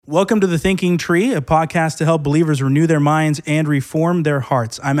Welcome to The Thinking Tree, a podcast to help believers renew their minds and reform their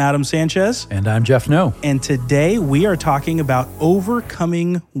hearts. I'm Adam Sanchez. And I'm Jeff No. And today we are talking about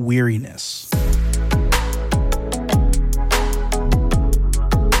overcoming weariness.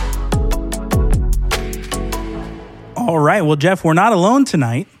 All right. Well, Jeff, we're not alone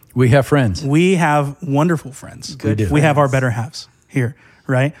tonight. We have friends. We have wonderful friends. We have our better halves here,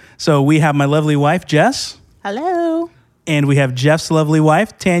 right? So we have my lovely wife, Jess. Hello. And we have Jeff's lovely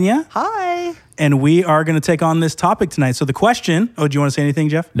wife, Tanya. Hi. And we are going to take on this topic tonight. So the question, do you want to say anything,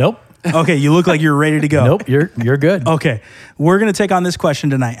 Jeff? Nope. Okay, you look like you're ready to go. Nope, you're good. Okay, we're going to take on this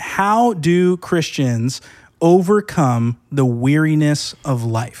question tonight. How do Christians overcome the weariness of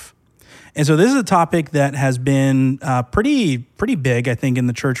life? And so this is a topic that has been pretty big, I think, in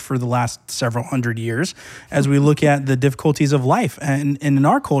the church for the last several hundred years as we look at the difficulties of life. And in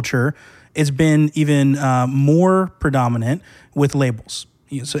our culture, it's been even more predominant with labels.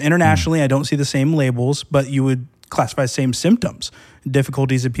 So internationally, I don't see the same labels, but you would classify the same symptoms,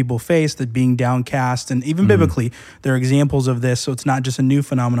 difficulties that people face, that being downcast, and even biblically, there are examples of this. So it's not just a new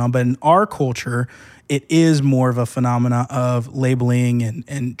phenomenon, but in our culture, it is more of a phenomena of labeling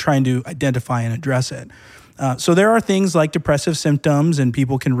and trying to identify and address it. So there are things like depressive symptoms, and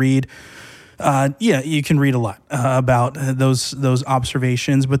people can read. You can read a lot about those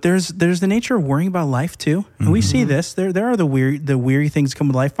observations, but there's the nature of worrying about life too, and we see this. There are the weary things that come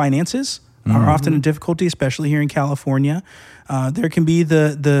with life. Finances are often a difficulty, especially here in California. There can be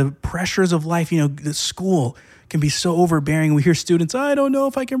the pressures of life. The school can be so overbearing. We hear students, I don't know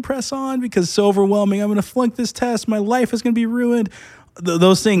if I can press on because it's so overwhelming. I'm going to flunk this test. My life is going to be ruined.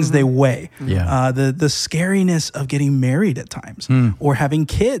 Those things, they weigh. Yeah. The scariness of getting married at times or having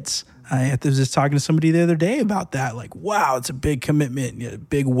kids. I was just talking to somebody the other day about that. Like, wow, it's a big commitment, a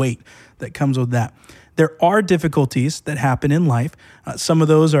big weight that comes with that. There are difficulties that happen in life. Some of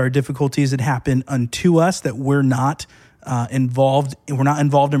those are difficulties that happen unto us that we're not involved. We're not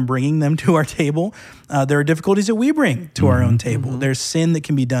involved in bringing them to our table. There are difficulties that we bring to our own table. There's sin that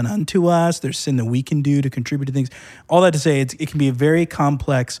can be done unto us. There's sin that we can do to contribute to things. All that to say, it can be a very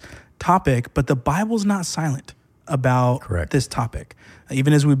complex topic, but the Bible's not silent about this topic.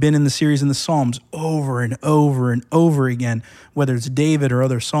 Even as we've been in the series in the Psalms over and over and over again, whether it's David or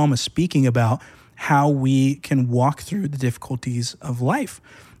other psalmists speaking about how we can walk through the difficulties of life.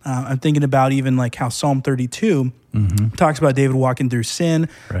 I'm thinking about even like how Psalm 32 talks about David walking through sin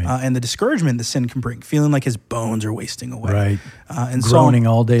and the discouragement that sin can bring, feeling like his bones are wasting away. Right. And groaning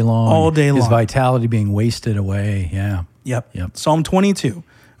all day long. All day long. His vitality being wasted away. Yeah. Yep. Psalm 22.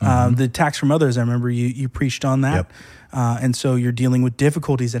 The attacks from others, I remember you preached on that. Yep. And so you're dealing with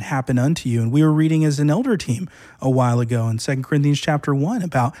difficulties that happen unto you. And we were reading as an elder team a while ago in 2 Corinthians chapter 1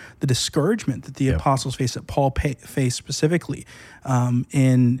 about the discouragement that the apostles faced, that Paul faced specifically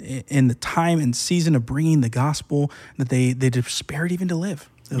in the time and season of bringing the gospel, that they despaired even to live.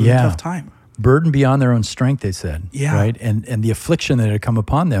 It was a tough time. Burden beyond their own strength, they said. Yeah. Right? And the affliction that had come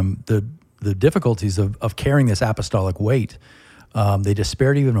upon them, the difficulties of carrying this apostolic weight. They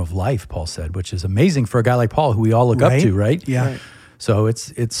despaired even of life, Paul said, which is amazing for a guy like Paul, who we all look up to, right? Yeah. Right. So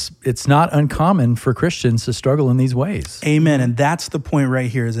it's not uncommon for Christians to struggle in these ways. Amen. And that's the point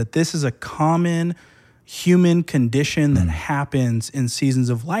right here, is that this is a common human condition that happens in seasons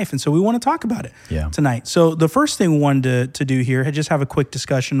of life. And so we want to talk about it tonight. So the first thing we wanted to do here, just have a quick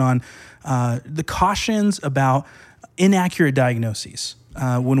discussion on the cautions about inaccurate diagnoses.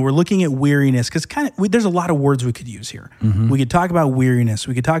 When we're looking at weariness, because there's a lot of words we could use here. We could talk about weariness.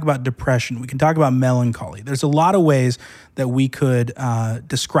 We could talk about depression. We can talk about melancholy. There's a lot of ways that we could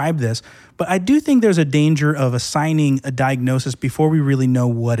describe this. But I do think there's a danger of assigning a diagnosis before we really know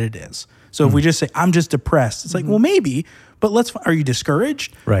what it is. So if we just say, I'm just depressed, it's like, well, maybe, but are you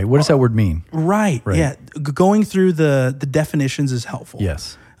discouraged? Right. What does that word mean? Right. Yeah. Going through the definitions is helpful.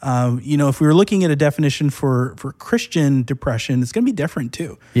 Yes. If we were looking at a definition for Christian depression, it's going to be different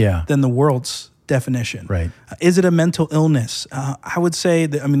too than the world's definition. Right. Is it a mental illness? I would say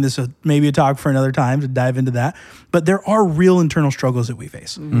that, this is maybe a talk for another time to dive into that, but there are real internal struggles that we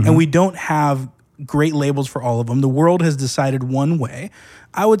face, and we don't have great labels for all of them. The world has decided one way.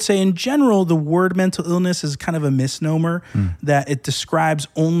 I would say in general, the word mental illness is kind of a misnomer, that it describes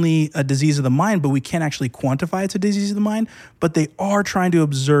only a disease of the mind, but we can't actually quantify it's a disease of the mind, but they are trying to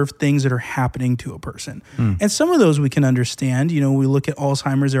observe things that are happening to a person. And some of those we can understand. We look at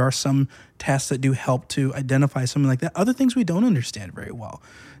Alzheimer's, there are some tests that do help to identify something like that. Other things we don't understand very well.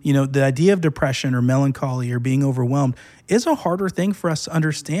 The idea of depression or melancholy or being overwhelmed is a harder thing for us to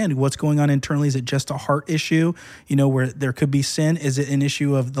understand. What's going on internally? Is it just a heart issue, where there could be sin? Is it an issue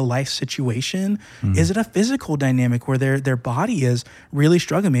issue of the life situation? Is it a physical dynamic where their body is really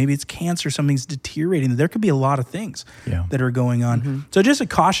struggling? Maybe it's cancer, something's deteriorating. There could be a lot of things that are going on. So just a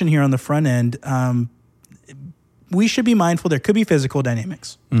caution here on the front end. We should be mindful. There could be physical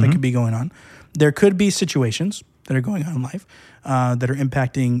dynamics that could be going on. There could be situations that are going on in life that are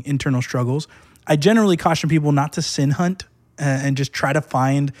impacting internal struggles. I generally caution people not to sin hunt and just try to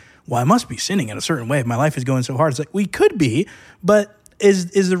find, well, I must be sinning in a certain way if my life is going so hard. It's like, we could be, but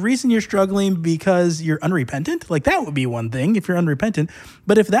is the reason you're struggling because you're unrepentant? Like, that would be one thing if you're unrepentant.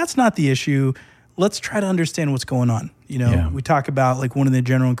 But if that's not the issue, let's try to understand what's going on. We talk about, like, one of the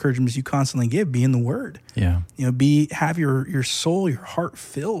general encouragements you constantly give, be in the Word. Have your soul, your heart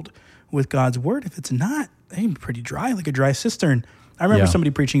filled with God's Word. If it's not, they can be pretty dry, like a dry cistern. I remember somebody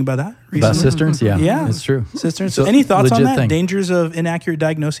preaching about that recently. About cisterns? Yeah, it's true. Cisterns. So any thoughts on that? Dangers of inaccurate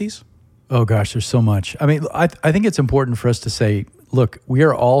diagnoses? Oh gosh, there's so much. I mean, I think it's important for us to say, look, we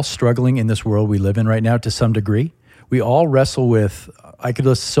are all struggling in this world we live in right now to some degree. We all wrestle with, I could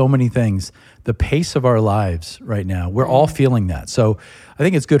list so many things, the pace of our lives right now. We're all feeling that. So I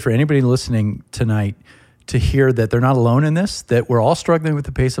think it's good for anybody listening tonight to hear that they're not alone in this, that we're all struggling with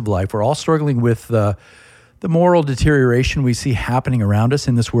the pace of life. We're all struggling with the moral deterioration we see happening around us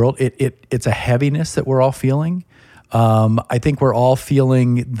in this world. It's a heaviness that we're all feeling. I think we're all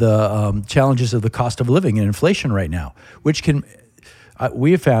feeling the challenges of the cost of living and inflation right now, which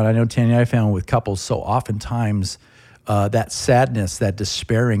we have found, I know Tanya and I found with couples, so oftentimes that sadness, that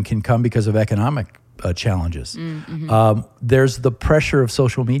despairing can come because of economic challenges. There's the pressure of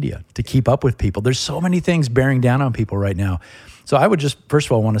social media to keep up with people. There's so many things bearing down on people right now. So I would just, first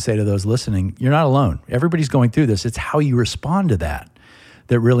of all, want to say to those listening, you're not alone. Everybody's going through this. It's how you respond to that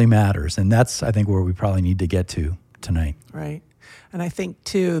really matters. And that's, I think, where we probably need to get to tonight. Right. And I think,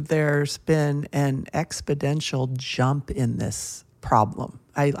 too, there's been an exponential jump in this problem.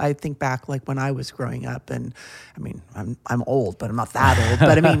 I think back, like, when I was growing up, and I mean, I'm old, but I'm not that old.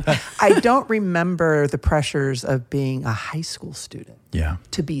 But I mean, I don't remember the pressures of being a high school student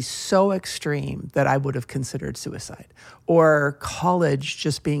to be so extreme that I would have considered suicide, or college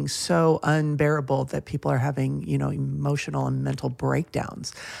just being so unbearable that people are having, emotional and mental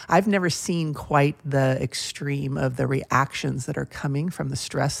breakdowns. I've never seen quite the extreme of the reactions that are coming from the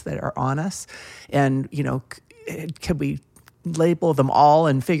stress that are on us. And, could we label them all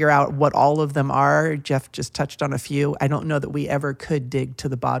and figure out what all of them are? Jeff just touched on a few. I don't know that we ever could dig to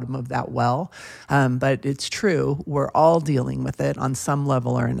the bottom of that well, but it's true. We're all dealing with it on some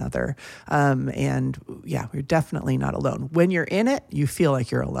level or another. And we're definitely not alone. When you're in it, you feel like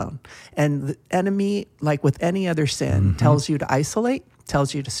you're alone. And the enemy, like with any other sin, tells you to isolate,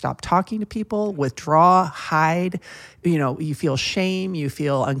 tells you to stop talking to people, withdraw, hide. You feel shame, you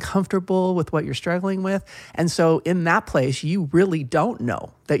feel uncomfortable with what you're struggling with. And so in that place, you really don't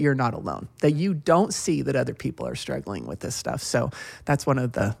know that you're not alone, that you don't see that other people are struggling with this stuff. So that's one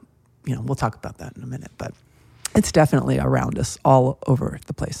of the, we'll talk about that in a minute, but it's definitely around us all over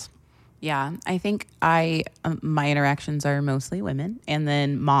the place. Yeah, I think my interactions are mostly women and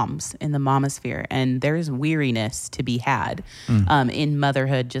then moms in the momosphere. And there's weariness to be had in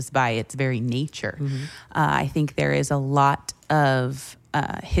motherhood just by its very nature. I think there is a lot of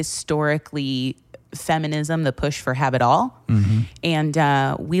historically feminism, the push for have it all.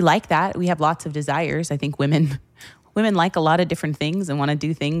 And we like that. We have lots of desires. I think women like a lot of different things and want to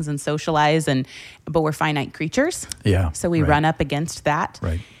do things and socialize, but we're finite creatures. Yeah. So we run up against that.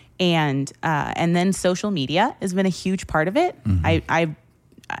 Right. And then social media has been a huge part of it.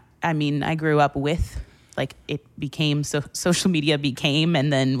 I mean, I grew up with, like, it became, so social media became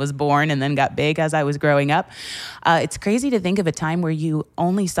and then was born and then got big as I was growing up. It's crazy to think of a time where you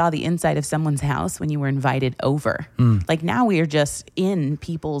only saw the inside of someone's house when you were invited over. Like, now we are just in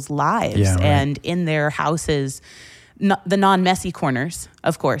people's lives and in their houses. The non-messy corners,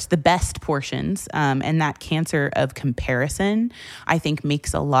 of course, the best portions, and that cancer of comparison, I think,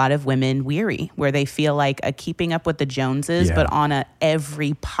 makes a lot of women weary, where they feel like a keeping up with the Joneses, but on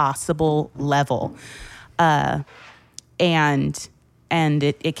every possible level. And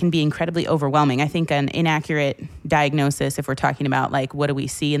it can be incredibly overwhelming. I think an inaccurate diagnosis, if we're talking about, like, what do we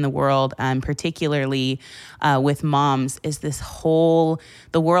see in the world, particularly with moms, is this whole,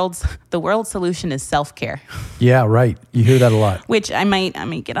 the world's solution is self-care. Yeah, right. You hear that a lot. Which I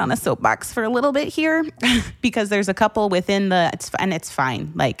might get on a soapbox for a little bit here, because there's a couple within and it's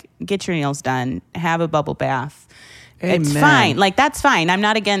fine. Like, get your nails done, have a bubble bath, It's Amen. fine. Like, that's fine. I'm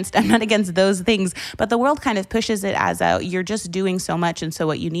not against those things, but the world kind of pushes it as you're just doing so much. And so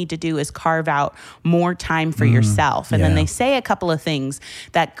what you need to do is carve out more time for yourself. And then they say a couple of things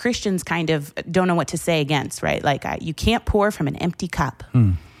that Christians kind of don't know what to say against, right? Like, you can't pour from an empty cup.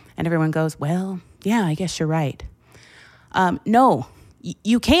 And everyone goes, well, yeah, I guess you're right. No,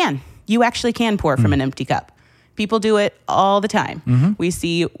 you can. You actually can pour from an empty cup. People do it all the time. We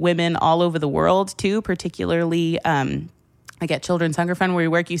see women all over the world too, particularly like at Children's Hunger Fund where we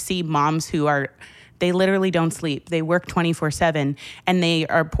work, you see moms who they literally don't sleep. They work 24/7 and they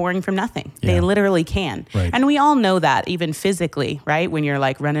are pouring from nothing. Yeah. They literally can. Right. And we all know that even physically, right? When you're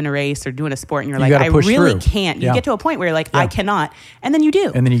like running a race or doing a sport and you're like, gotta I push really through. can't. You Yeah. get to a point where you're like, I cannot. And then you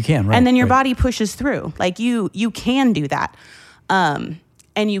do. And then you can, right? And then your right. body pushes through. Like you can do that. And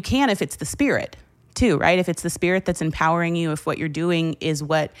you can if it's the Spirit too, right? If it's the Spirit that's empowering you, if what you're doing is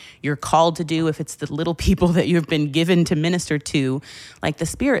what you're called to do, if it's the little people that you've been given to minister to, like the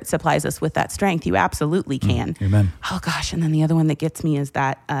Spirit supplies us with that strength, you absolutely can. Amen. Oh gosh. And then the other one that gets me is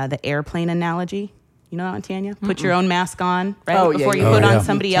that the airplane analogy. You know that one, Tanya? Put your own mask on, right? Oh, yeah, Before you yeah. put Oh, on yeah.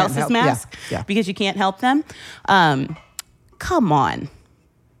 somebody You can't else's help- yeah, mask yeah. because you can't help them. Come on.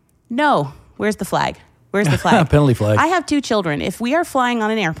 No. Where's the flag? Where's the flag? Penalty flag. I have 2 children. If we are flying on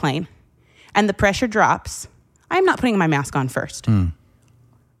an airplane and the pressure drops, I'm not putting my mask on first.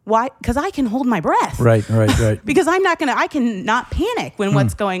 Why? Because I can hold my breath. Right. Because I cannot panic when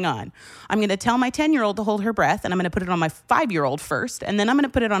what's going on. I'm going to tell my 10-year-old to hold her breath and I'm going to put it on my 5-year-old first. And then I'm going to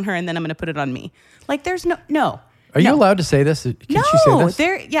put it on her and then I'm going to put it on me. Like there's no. Are you allowed to say this? Can No, she say this?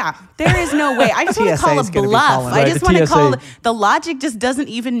 there is no way. I just want to TSA call is a gonna be bluff. calling I it. just Right, want the to call TSA. the logic just doesn't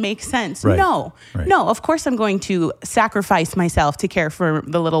even make sense. Right, No, right. no. Of course, I'm going to sacrifice myself to care for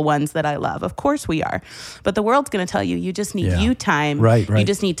the little ones that I love. Of course, we are. But the world's going to tell you, you just need Yeah. you time. Right. You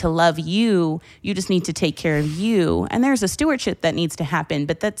just need to love you. You just need to take care of you. And there's a stewardship that needs to happen.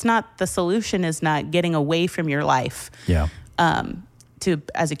 But that's not the solution. Is not getting away from your life. Yeah.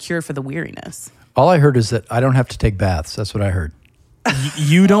 As a cure for the weariness. All I heard is that I don't have to take baths. That's what I heard.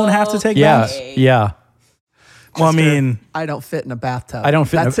 You don't have to take Yeah. baths? Yeah. Well, I mean, I don't fit in a bathtub. I don't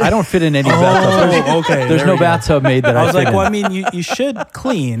fit. That's I don't fit in any bathtub. oh, okay. There's there no we go. bathtub made that I I was fit like, in. well, I mean, you should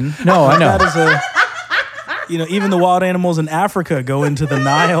clean. No, I know. That is even the wild animals in Africa go into the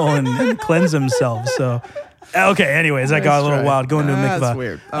Nile and cleanse themselves. So, okay. Anyways, that got a little right. wild. Going to a mikvah. That's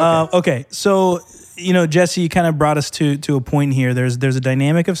weird. Okay. So, Jesse, you kind of brought us to a point here. There's a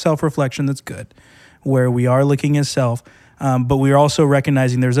dynamic of self-reflection that's good, where we are looking at self, but we are also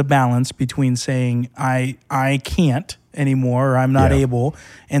recognizing there's a balance between saying I can't anymore or I'm not able,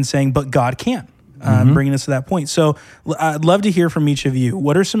 and saying but God can. Bringing us to that point. So I'd love to hear from each of you.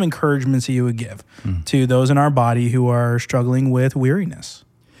 What are some encouragements that you would give to those in our body who are struggling with weariness?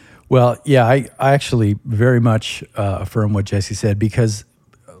 Well, yeah, I actually very much affirm what Jesse said because,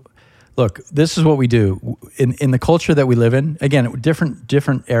 look, this is what we do in the culture that we live in. Again,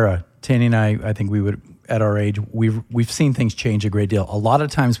 different era. Tanya and I think we would, at our age, we've seen things change a great deal. A lot of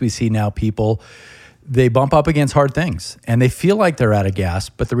times we see now people, they bump up against hard things and they feel like they're out of gas,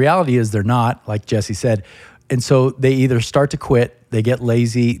 but the reality is they're not, like Jesse said. And so they either start to quit, they get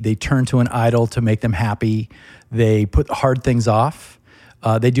lazy, they turn to an idol to make them happy, they put hard things off.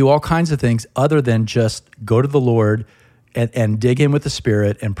 They do all kinds of things other than just go to the Lord and dig in with the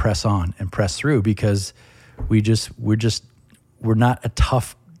Spirit and press on and press through, because we're not a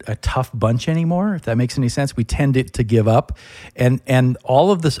tough bunch anymore, if that makes any sense. We tend to give up, and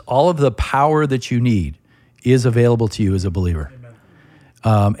all of the power that you need is available to you as a believer.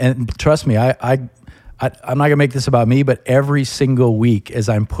 And trust me, I'm not gonna make this about me, but every single week as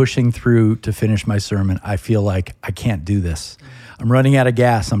I'm pushing through to finish my sermon, I feel like I can't do this. I'm running out of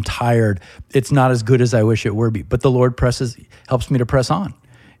gas. I'm tired. It's not as good as I wish it would be. But the Lord helps me to press on,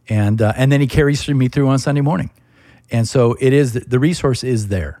 and then He carries me through on Sunday morning. And so it is, the resource is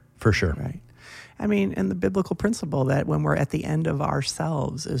there for sure. Right. I mean, and the biblical principle that when we're at the end of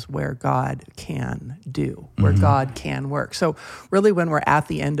ourselves is where God can do, where God can work. So really when we're at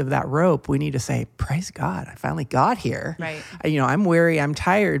the end of that rope, we need to say, praise God, I finally got here. Right. I'm weary, I'm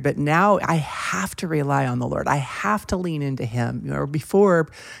tired, but now I have to rely on the Lord. I have to lean into Him. Before,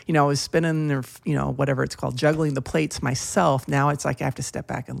 I was spinning, whatever it's called, juggling the plates myself. Now it's like I have to step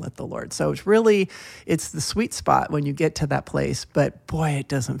back and let the Lord. So it's the sweet spot when you get to that place, but boy, it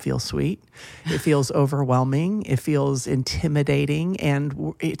doesn't feel sweet. It feels feels overwhelming. It feels intimidating,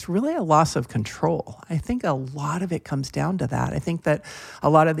 and it's really a loss of control. I think a lot of it comes down to that. I think that a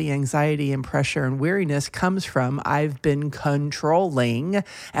lot of the anxiety and pressure and weariness comes from I've been controlling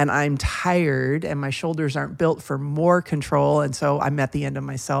and I'm tired and my shoulders aren't built for more control, and so I'm at the end of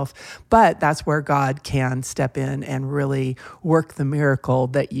myself. But that's where God can step in and really work the miracle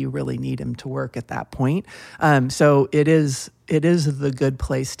that you really need him to work at that point. So it is the good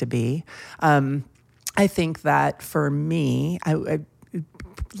place to be. I think that for me, a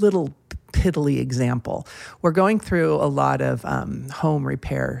little piddly example, we're going through a lot of home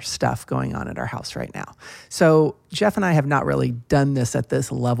repair stuff going on at our house right now. So Jeff and I have not really done this at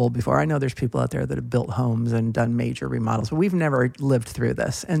this level before. I know there's people out there that have built homes and done major remodels, but we've never lived through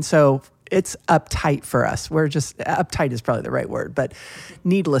this. And so it's uptight for us. We're just, uptight is probably the right word, but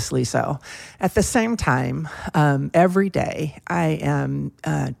needlessly so. At the same time, every day I am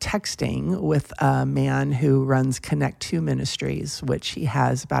texting with a man who runs Connect 2 Ministries, which he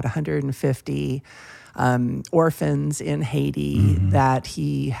has about 150 orphans in Haiti that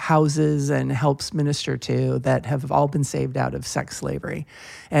he houses and helps minister to that have all been saved out of sex slavery.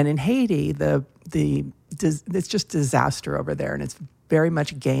 And in Haiti, it's just disaster over there, and it's very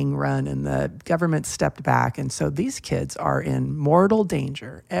much gang run, and the government stepped back. And so these kids are in mortal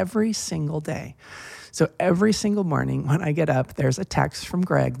danger every single day. So every single morning when I get up, there's a text from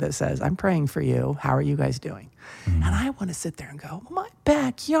Greg that says, I'm praying for you. How are you guys doing? And I want to sit there and go, my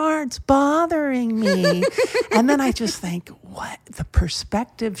backyard's bothering me. And then I just think, what the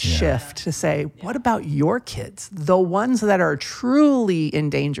perspective shift to say, what about your kids? The ones that are truly in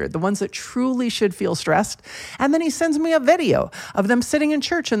danger, the ones that truly should feel stressed. And then he sends me a video of them sitting in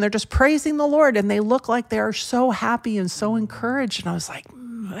church and they're just praising the Lord and they look like they are so happy and so encouraged. And I was like,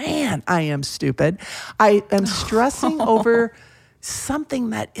 man, I am stupid. I am stressing over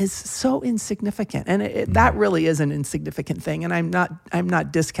something that is so insignificant. And that really is an insignificant thing. And I'm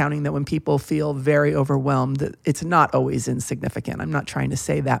not discounting that when people feel very overwhelmed, that it's not always insignificant. I'm not trying to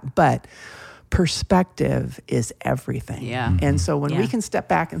say that, but perspective is everything. Yeah. And so when we can step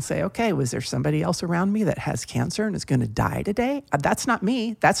back and say, okay, was there somebody else around me that has cancer and is going to die today? That's not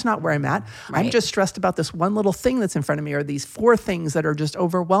me. That's not where I'm at. Right. I'm just stressed about this one little thing that's in front of me, or these 4 things that are just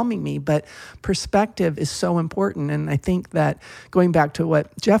overwhelming me. But perspective is so important. And I think that going back to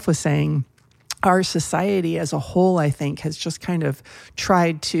what Jeff was saying, our society as a whole, I think, has just kind of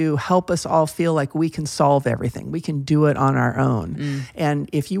tried to help us all feel like we can solve everything. We can do it on our own. And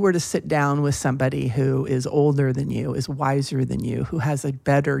if you were to sit down with somebody who is older than you, is wiser than you, who has a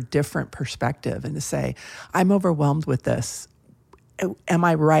better, different perspective, and to say, I'm overwhelmed with this. Am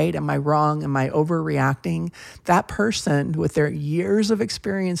I right? Am I wrong? Am I overreacting? That person with their years of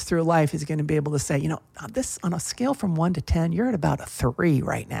experience through life is going to be able to say, this on a scale from 1 to 10, you're at about a 3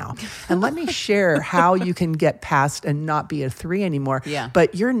 right now. And let me share how you can get past and not be a 3 anymore. Yeah.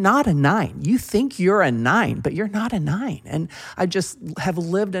 But you're not a 9. You think you're a 9, but you're not a 9. And I just have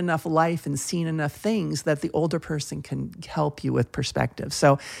lived enough life and seen enough things that the older person can help you with perspective.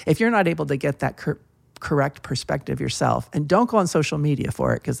 So if you're not able to get that correct perspective yourself, and don't go on social media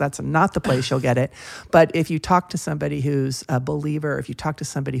for it, because that's not the place you'll get it. But if you talk to somebody who's a believer, if you talk to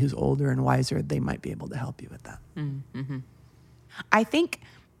somebody who's older and wiser, they might be able to help you with that. Mm-hmm. I think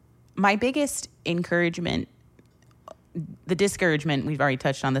my biggest encouragement, the discouragement, we've already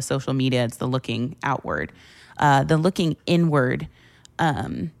touched on the social media, it's the looking outward. The looking inward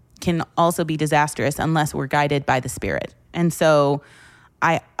can also be disastrous unless we're guided by the Spirit. And so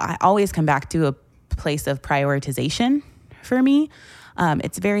I always come back to a place of prioritization for me.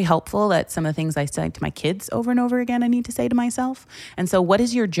 It's very helpful that some of the things I say to my kids over and over again, I need to say to myself. And so what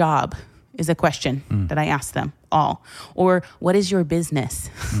is your job is a question that I ask them all. Or what is your business?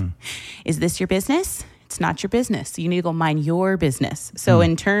 Is this your business? It's not your business. You need to go mind your business. So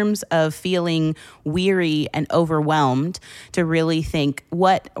in terms of feeling weary and overwhelmed, to really think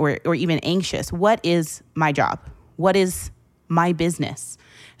or even anxious, what is my job? What is my business?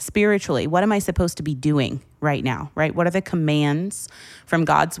 Spiritually, what am I supposed to be doing right now, right? What are the commands from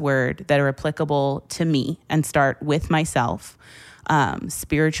God's word that are applicable to me, and start with myself?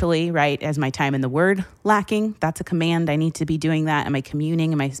 Spiritually, right? As my time in the word lacking, that's a command. I need to be doing that. Am I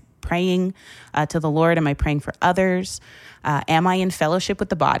communing? Am I praying to the Lord? Am I praying for others? Am I in fellowship with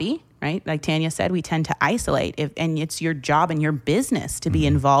the body? Right? Like Tanya said, we tend to isolate, and it's your job and your business to be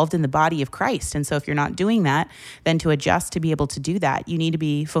involved in the body of Christ. And so if you're not doing that, then to adjust to be able to do that, you need to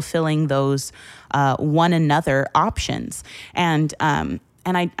be fulfilling those one another options. And I'm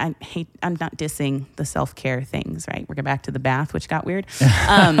not dissing the self-care things, right? We're going back to the bath, which got weird.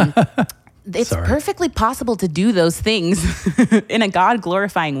 it's perfectly possible to do those things in a God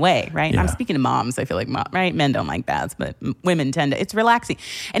glorifying way, right? Yeah. I'm speaking to moms. I feel like, right? Men don't like baths, but women tend to. It's relaxing.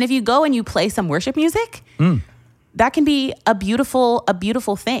 And if you go and you play some worship music, that can be a beautiful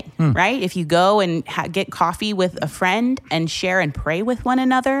thing, right? If you go and get coffee with a friend and share and pray with one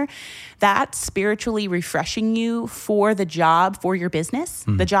another, that's spiritually refreshing you for the job, for your business,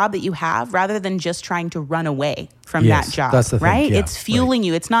 the job that you have, rather than just trying to run away from that job, that's the thing. right? Yeah, It's fueling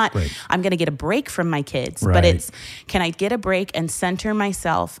you. It's not, I'm going to get a break from my kids, but it's, can I get a break and center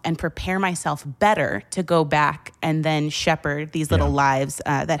myself and prepare myself better to go back and then shepherd these little lives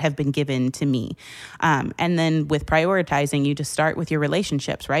that have been given to me? And then with prioritizing, you just start with your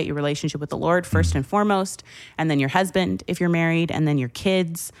relationships, right? Your relationship with the Lord first and foremost, and then your husband if you're married, and then your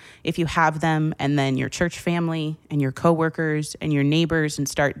kids if you have them, and then your church family and your coworkers and your neighbors, and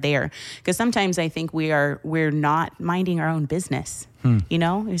start there. Because sometimes I think we're not minding our own business. You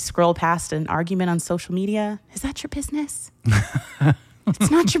know, you scroll past an argument on social media. Is that your business?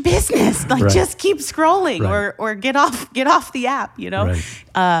 It's not your business. Like, just keep scrolling, or get off the app, you know,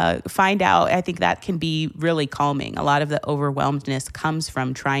 find out. I think that can be really calming. A lot of the overwhelmedness comes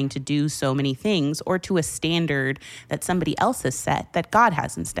from trying to do so many things, or to a standard that somebody else has set that God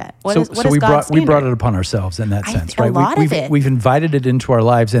hasn't set. What is God's standard? We brought it upon ourselves in that sense, right? A lot of it. We've invited it into our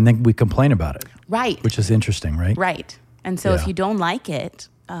lives, and then we complain about it. Right. Which is interesting, right? Right. And so if you don't like it,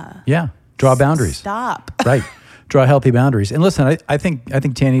 draw boundaries. Stop. Right. Draw healthy boundaries. And listen, I think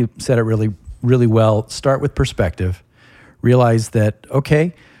Tanny said it really, really well. Start with perspective. Realize that,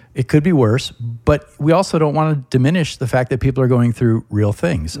 okay, it could be worse, but we also don't want to diminish the fact that people are going through real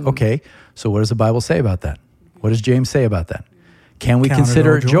things. Okay, so what does the Bible say about that? What does James say about that? Can we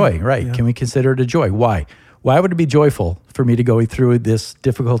consider it joy? Right. Yeah. Can we consider it a joy? Why? Why would it be joyful for me to go through this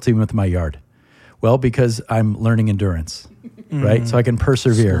difficulty with my yard? Well, because I'm learning endurance, right? So I can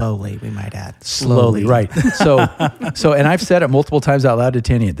persevere. Slowly, we might add. Slowly, right. So, and I've said it multiple times out loud to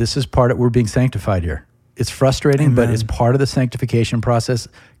Tanya, this is part of, we're being sanctified here. It's frustrating, but it's part of the sanctification process.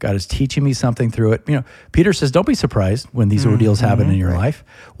 God is teaching me something through it. You know, Peter says, don't be surprised when these ordeals happen in your life.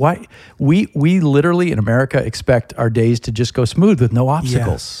 Why? We literally in America expect our days to just go smooth with no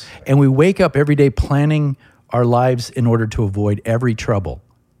obstacles. Yes. And we wake up every day planning our lives in order to avoid every trouble.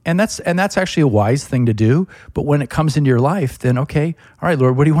 And that's actually a wise thing to do. But when it comes into your life, then, okay, all right,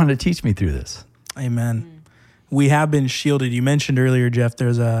 Lord, what do you want to teach me through this? Amen. We have been shielded. You mentioned earlier, Jeff,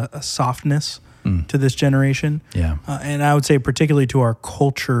 there's a softness to this generation. Yeah. And I would say particularly to our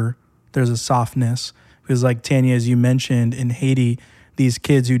culture, there's a softness. Because like Tanya, as you mentioned, in Haiti, these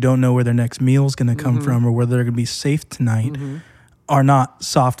kids who don't know where their next meal is going to come from or whether they're going to be safe tonight are not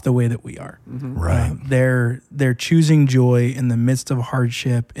soft the way that we are. Right. They're choosing joy in the midst of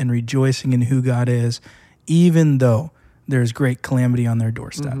hardship and rejoicing in who God is, even though there's great calamity on their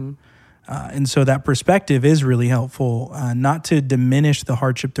doorstep. And so that perspective is really helpful, not to diminish the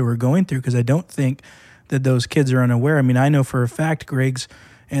hardship that we're going through, because I don't think that those kids are unaware. I mean, I know for a fact Greg's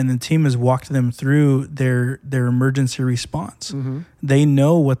and the team has walked them through their emergency response. They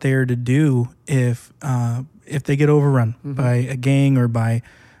know what they are to do if they get overrun by a gang or by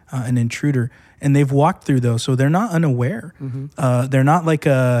an intruder. And they've walked through those, so they're not unaware. They're not like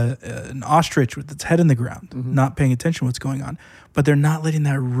an ostrich with its head in the ground, not paying attention to what's going on. But they're not letting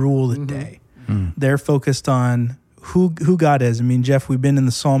that rule the day. They're focused on who God is. I mean, Jeff, we've been in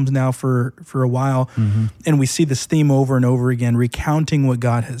the Psalms now for a while, and we see this theme over and over again, recounting what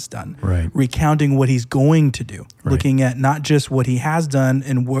God has done, recounting what he's going to do, looking at not just what he has done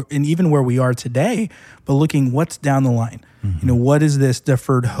and even where we are today, but looking what's down the line. You know, what is this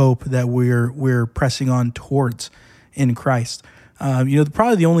deferred hope that we're pressing on towards in Christ? You know,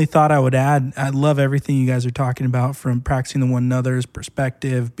 probably the only thought I would add, I love everything you guys are talking about, from practicing the one another's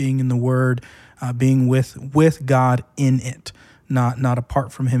perspective, being in the Word, being with God in it, not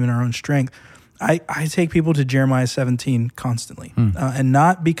apart from him in our own strength. I take people to Jeremiah 17 constantly, and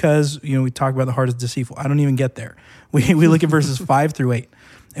not because, you know, we talk about the heart is deceitful. I don't even get there. We look at verses 5 through 8.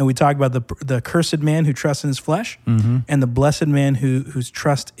 And we talk about the cursed man who trusts in his flesh, and the blessed man whose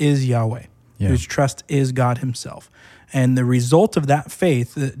trust is Yahweh, whose trust is God himself. And the result of that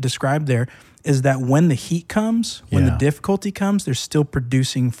faith described there is that when the heat comes, when the difficulty comes, they're still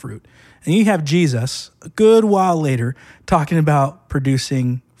producing fruit. And you have Jesus a good while later talking about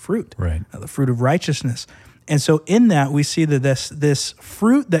producing fruit, the fruit of righteousness. And so in that, we see that this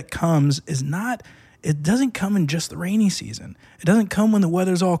fruit that comes is not, it doesn't come in just the rainy season. It doesn't come when the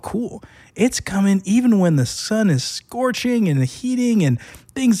weather's all cool. It's coming even when the sun is scorching and heating and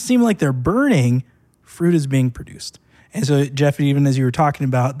things seem like they're burning. Fruit is being produced. And so, Jeff, even as you were talking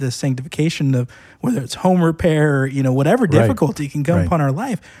about the sanctification of whether it's home repair or, whatever difficulty can come upon our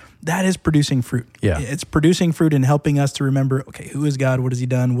life, that is producing fruit. Yeah. It's producing fruit and helping us to remember, okay, who is God? What has he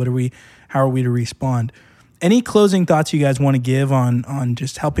done? How are we to respond? Any closing thoughts you guys want to give on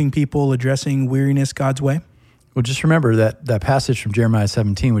just helping people addressing weariness God's way? Well, just remember that passage from Jeremiah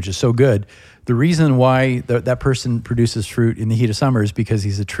 17, which is so good. The reason why that person produces fruit in the heat of summer is because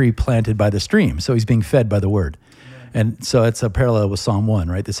he's a tree planted by the stream. So he's being fed by the word. And so it's a parallel with Psalm 1,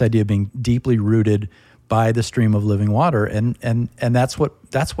 right? This idea of being deeply rooted by the stream of living water. And that's what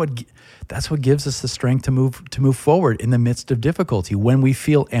gives us the strength to move forward in the midst of difficulty. When we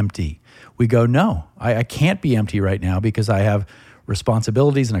feel empty, we go, no, I can't be empty right now because I have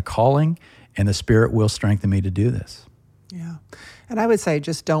responsibilities and a calling, and the Spirit will strengthen me to do this. Yeah. And I would say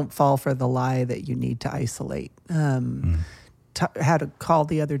just don't fall for the lie that you need to isolate. Had a call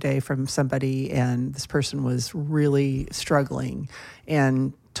the other day from somebody, and this person was really struggling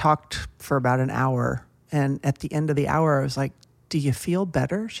and talked for about an hour. And at the end of the hour, I was like, do you feel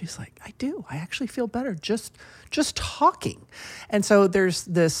better? She's like, I do. I actually feel better just talking. And so there's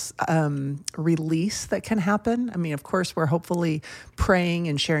this release that can happen. I mean, of course, we're hopefully praying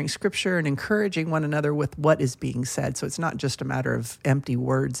and sharing scripture and encouraging one another with what is being said. So it's not just a matter of empty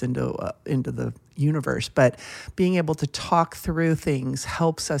words into the universe, but being able to talk through things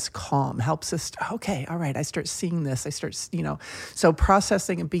helps us calm, helps us, okay, all right, I start seeing this, so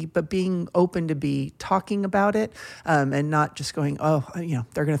processing and being open to be talking about it, and not just going,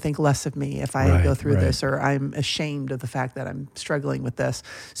 they're going to think less of me if I go through this, or I'm ashamed of the fact that I'm struggling with this.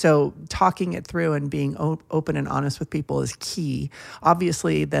 So talking it through and being open and honest with people is key.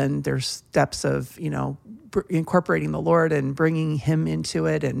 Obviously, then there's steps of, incorporating the Lord and bringing him into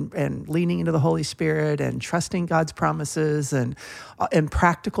it, and leaning into the Holy Spirit and trusting God's promises, and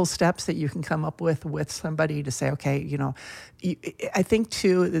practical steps that you can come up with somebody to say, okay, I think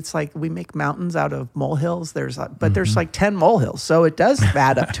too, it's like we make mountains out of molehills. There's like 10 molehills. So it does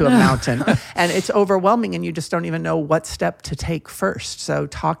add up to a mountain, and it's overwhelming, and you just don't even know what step to take first. So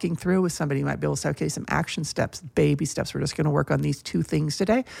talking through with somebody, you might be able to say, okay, some action steps, baby steps. We're just going to work on these 2 things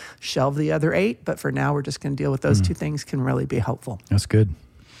today, shelve the other 8. But for now, we're just going to deal with those 2 things can really be helpful. That's good.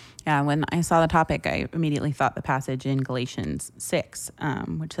 Yeah, when I saw the topic, I immediately thought the passage in Galatians 6,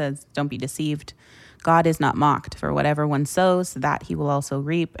 which says, don't be deceived. God is not mocked. For whatever one sows, that he will also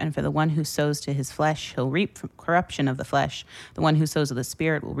reap. And for the one who sows to his flesh, he'll reap from corruption of the flesh. The one who sows to the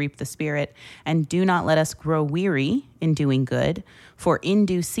Spirit will reap the Spirit. And do not let us grow weary in doing good, for in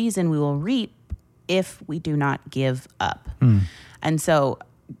due season we will reap if we do not give up. And so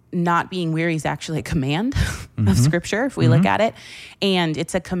not being weary is actually a command of Scripture, if we look at it. And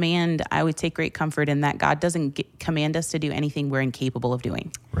it's a command. I would take great comfort in that God doesn't command us to do anything we're incapable of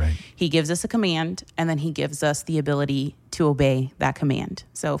doing. Right. He gives us a command, and then he gives us the ability to obey that command.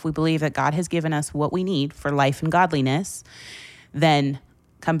 So if we believe that God has given us what we need for life and godliness, then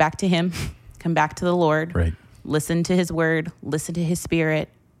come back to him, come back to the Lord, listen to his word, listen to his Spirit,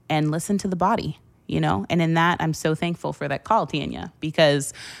 and listen to the body. And in that, I'm so thankful for that call, Tanya,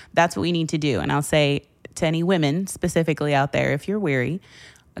 because that's what we need to do. And I'll say to any women specifically out there, if you're weary,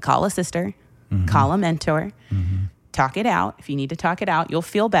 call a sister, call a mentor, talk it out. If you need to talk it out, you'll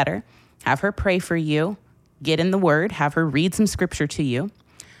feel better. Have her pray for you, get in the word, have her read some scripture to you.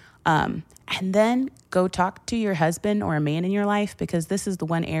 And then go talk to your husband or a man in your life, because this is the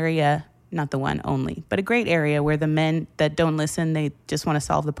one area, not the one only, but a great area where the men that don't listen, they just want to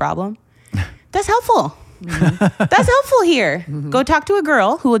solve the problem. That's helpful. That's helpful here. Go talk to a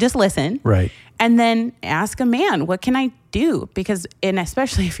girl who will just listen. Right. And then ask a man, what can I do? Because, and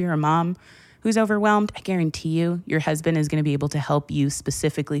especially if you're a mom who's overwhelmed, I guarantee you, your husband is going to be able to help you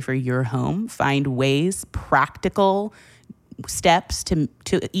specifically for your home, find ways, practical steps to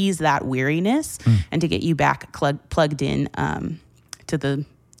ease that weariness and to get you back plugged in to the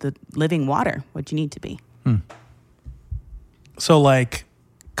living water, what you need to be. So like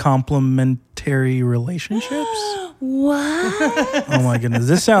complementary relationships? What? Oh my goodness.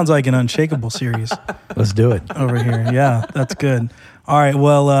 This sounds like an Unshakable series Let's do it. over here. Yeah, that's good. All right.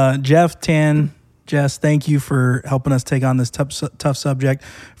 Well, Jeff, Tan, Jess, thank you for helping us take on this tough subject.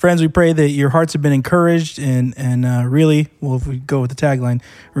 Friends, we pray that your hearts have been encouraged and really, well, if we go with the tagline,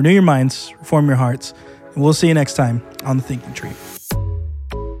 renew your minds, reform your hearts. And we'll see you next time on The Thinking Tree.